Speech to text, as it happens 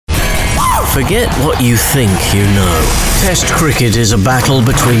Forget what you think you know. Test cricket is a battle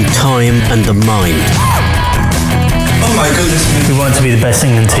between time and the mind. Oh my goodness. We want to be the best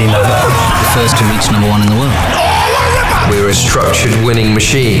England team ever. The first to reach #1 in the world. We're a structured winning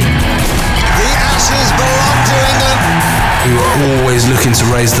machine. The Ashes belong to England. We were always looking to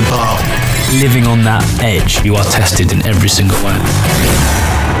raise the bar. Living on that edge, you are tested in every single way.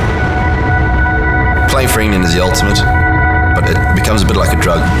 Playing for England is the ultimate, but it becomes a bit like a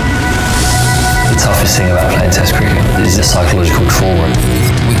drug. The toughest thing about playing Test cricket is the psychological trauma.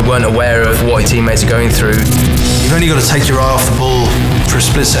 We weren't aware of what your teammates are going through. You've only got to take your eye off the ball for a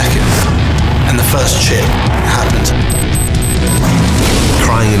split second, and the first chip happened.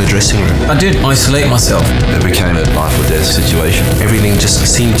 Crying in the dressing room. I did isolate myself. It became a life or death situation. Everything just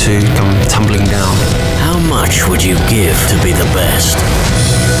seemed to come tumbling down. How much would you give to be the best?